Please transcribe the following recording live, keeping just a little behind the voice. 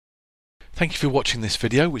Thank you for watching this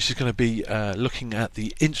video, which is going to be looking at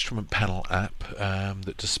the Instrument Panel app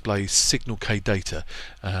that displays Signal K data.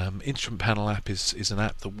 Instrument Panel app is an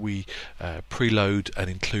app that we preload and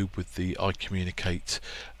include with the iKommunicate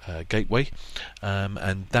gateway,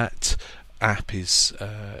 and that app is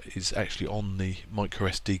actually on the micro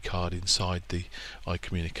SD card inside the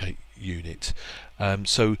iKommunicate unit.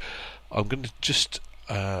 So I'm going to just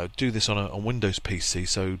do this on a Windows PC.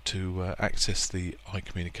 So to access the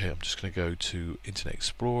iKommunicate, I'm just going to go to Internet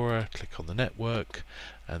Explorer, click on the network,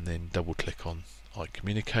 and then double click on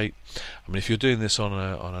iKommunicate. I mean, if you're doing this on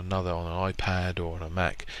an iPad or on a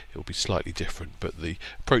Mac, it will be slightly different, but the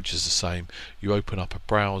approach is the same. You open up a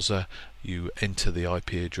browser, you enter the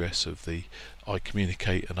IP address of the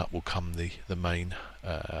iKommunicate, and up will come the main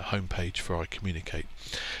home page for iKommunicate.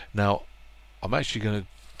 Now, I'm actually going to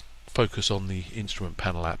focus on the Instrument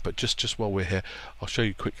Panel app, but just while we're here, I'll show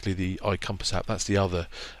you quickly the iKompass app. That's the other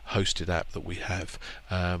hosted app that we have.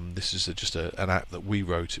 This is just an app that we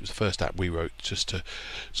wrote. It was the first app we wrote just to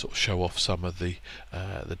sort of show off some of the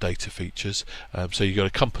data features. So you've got a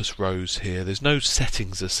compass rose here. There's no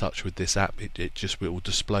settings as such with this app. It will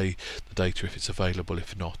display the data if it's available.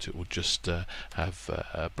 If not, it will just have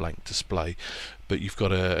a blank display. But you've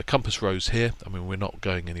got a compass rose here. I mean, we're not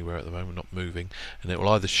going anywhere at the moment, not moving, and it will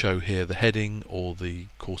either show here the heading or the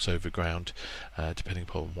course over ground, depending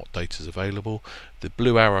upon what data is available. The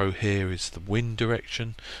blue arrow here is the wind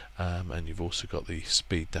direction, and you've also got the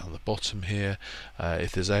speed down the bottom here.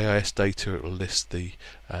 If there's AIS data, it will list the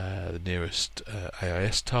nearest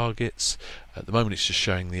AIS targets. At the moment it's just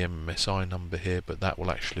showing the MMSI number here, but that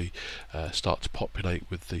will actually start to populate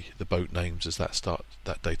with the boat names as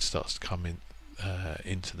that data starts to come in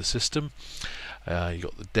into the system. You've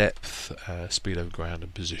got the depth, speed over ground,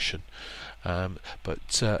 and position. But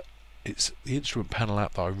it's the Instrument Panel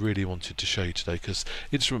app that I really wanted to show you today, because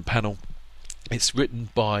Instrument Panel, it's written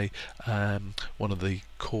by one of the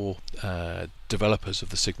core developers of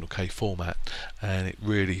the Signal K format, and it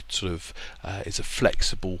really sort of is a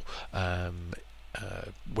flexible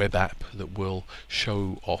web app that will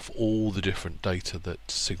show off all the different data that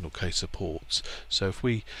Signal K supports. So if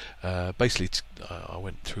we basically I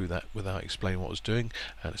went through that without explaining what I was doing.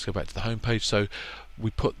 Let's go back to the home page. So we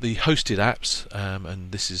put the hosted apps,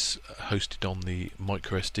 and this is hosted on the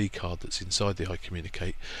micro SD card that's inside the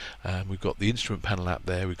iKommunicate. We've got the Instrument Panel app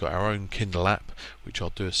there. We've got our own Kindle app, which I'll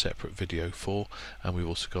do a separate video for, and we've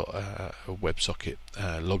also got a WebSocket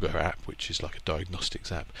logger app, which is like a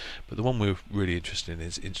diagnostics app. But the one we're really interested in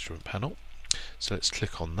is Instrument Panel. So let's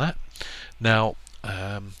click on that. Now,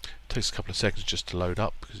 it takes a couple of seconds just to load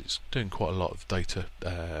up because it's doing quite a lot of data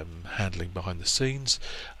handling behind the scenes.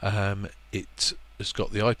 It's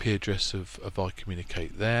got the IP address of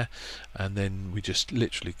iKommunicate there, and then we just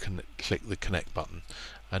literally click the connect button,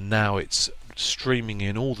 and now it's streaming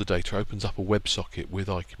in all the data. Opens up a WebSocket with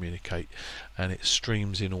iKommunicate, and it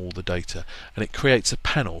streams in all the data, and it creates a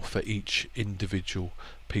panel for each individual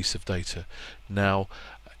piece of data. Now,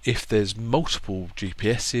 if there's multiple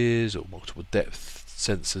GPSs or multiple depth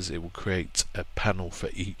sensors, it will create a panel for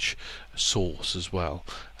each source as well,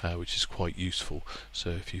 which is quite useful. So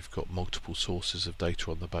if you've got multiple sources of data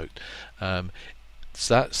on the boat,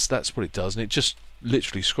 so that's what it does, and it just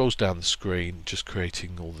literally scrolls down the screen, just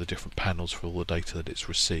creating all the different panels for all the data that it's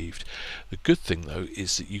received. The good thing though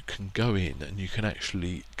is that you can go in and you can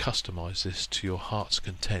actually customize this to your heart's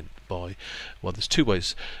content by, well, there's two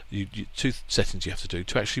ways, two settings you have to do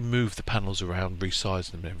to actually move the panels around,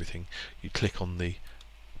 resize them and everything. You click on the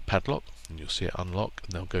padlock and you'll see it unlock,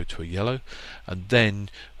 and they'll go to a yellow, and then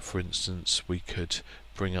for instance we could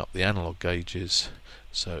bring up the analog gauges.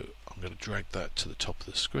 So I'm going to drag that to the top of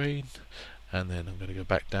the screen, and then I'm going to go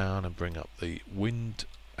back down and bring up the wind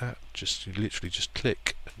app. Literally just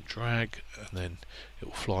click and drag, and then it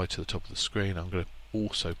will fly to the top of the screen. I'm going to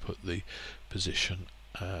also put the position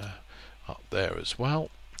up there as well,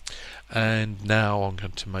 and now I'm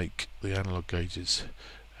going to make the analog gauges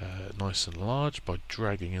nice and large by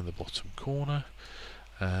dragging in the bottom corner,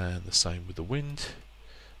 and the same with the wind.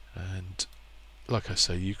 And like I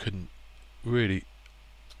say, you can really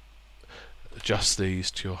adjust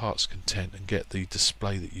these to your heart's content and get the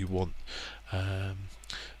display that you want.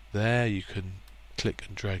 There you can click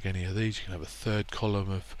and drag any of these. You can have a third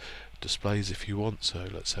column of displays if you want. So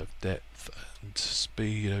let's have depth and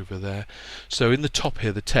speed over there. So in the top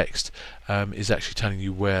here, the text is actually telling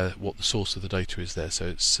you what the source of the data is there. So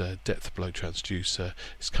it's depth below transducer.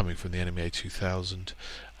 It's coming from the NMEA 2000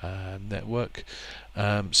 network.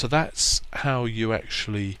 So that's how you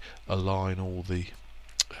actually align all the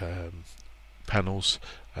panels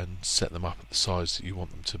and set them up at the size that you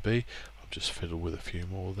want them to be. I'm just fiddle with a few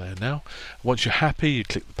more there now. Once you're happy, you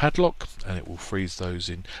click the padlock and it will freeze those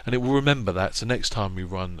in, and it will remember that, so next time we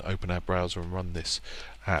open our browser and run this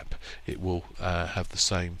app, it will have the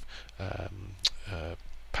same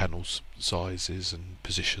panels, sizes and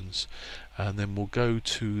positions. And then we'll go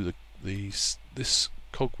to this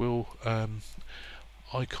cogwheel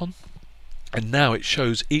icon, and now it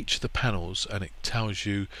shows each of the panels and it tells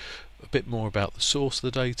you a bit more about the source of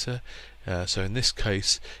the data. So in this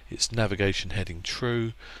case it's navigation heading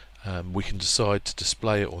true. We can decide to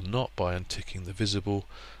display it or not by unticking the visible.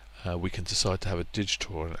 We can decide to have a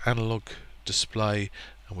digital or an analog display,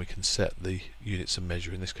 and we can set the units of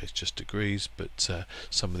measure, in this case just degrees, but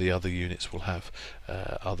some of the other units will have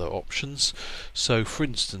other options. So for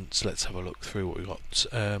instance, let's have a look through what we've got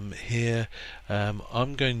here.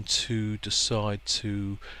 I'm going to decide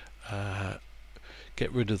to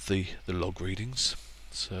get rid of the log readings,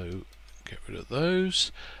 so get rid of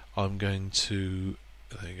those. I'm going to,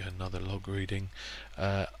 there you go, another log reading.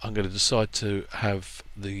 I'm going to decide to have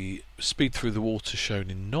the speed through the water shown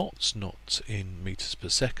in knots, not in meters per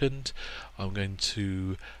second. I'm going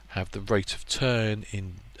to have the rate of turn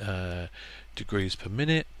in degrees per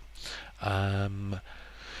minute. What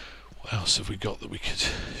else have we got that we could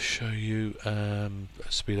show you?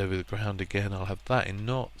 Speed over the ground again, I'll have that in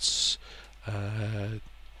knots.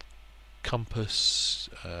 Compass,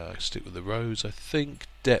 stick with the roads, I think.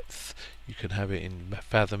 Depth, you can have it in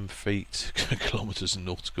fathom, feet, kilometers and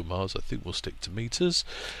nautical miles. I think we'll stick to meters.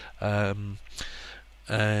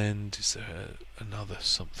 And is there another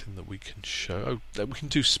something that we can show? Oh, we can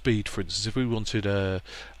do speed, for instance. If we wanted a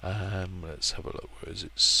let's have a look, where is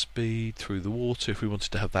it? Speed through the water. If we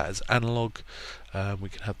wanted to have that as analog, we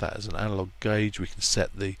can have that as an analog gauge. We can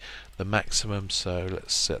set the maximum, so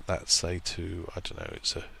let's set that, say, to, I don't know,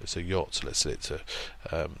 it's a yacht, so let's set it to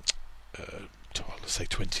let's say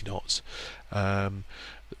 20 knots.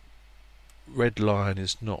 Red line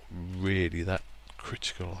is not really that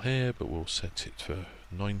critical here, but we'll set it for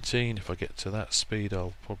 19. If I get to that speed,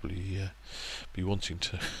 I'll probably be wanting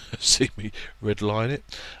to see me red line it.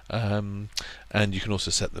 And you can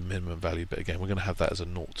also set the minimum value, but again, we're going to have that as a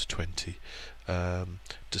 0 to 20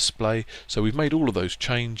 display. So we've made all of those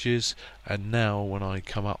changes, and now when I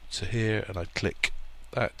come up to here and I click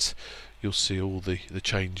that, you'll see all the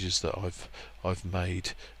changes that I've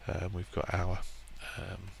made. We've got our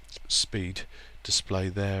speed display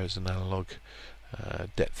there as an analog,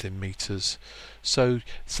 depth in meters. So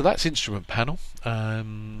that's instrument panel.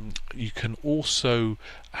 You can also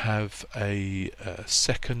have a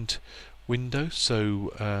second window.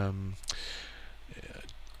 So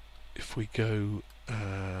if we go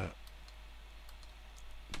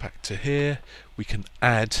back to here, we can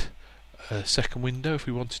add a second window if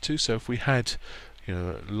we wanted to. So if we had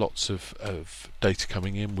lots of data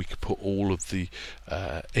coming in, we could put all of the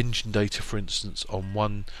engine data, for instance, on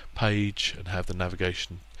one page and have the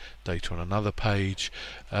navigation data on another page.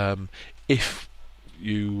 If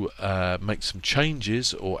you make some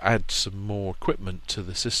changes or add some more equipment to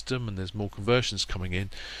the system and there's more conversions coming in,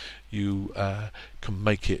 you can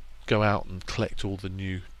make it go out and collect all the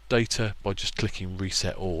new data by just clicking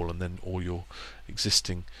reset all, and then all your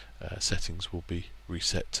existing settings will be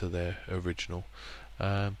reset to their original.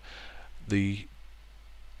 The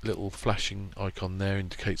little flashing icon there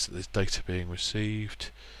indicates that there's data being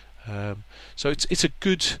received. So it's a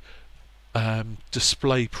good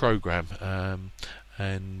display program,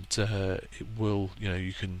 and it will,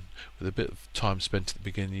 you can, with a bit of time spent at the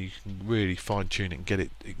beginning, you can really fine-tune it and get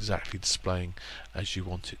it exactly displaying as you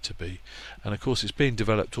want it to be. And of course it's being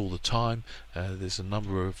developed all the time. There's a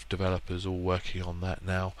number of developers all working on that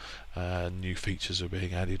now. New features are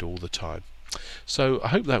being added all the time. So I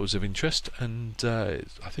hope that was of interest, and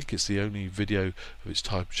I think it's the only video of its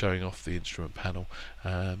type showing off the instrument panel,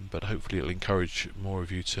 but hopefully it'll encourage more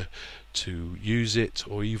of you to use it,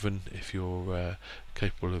 or even if you're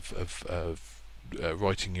capable of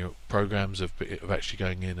writing your programs, of actually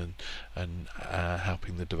going in and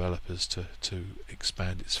helping the developers to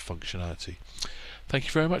expand its functionality. Thank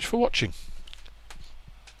you very much for watching.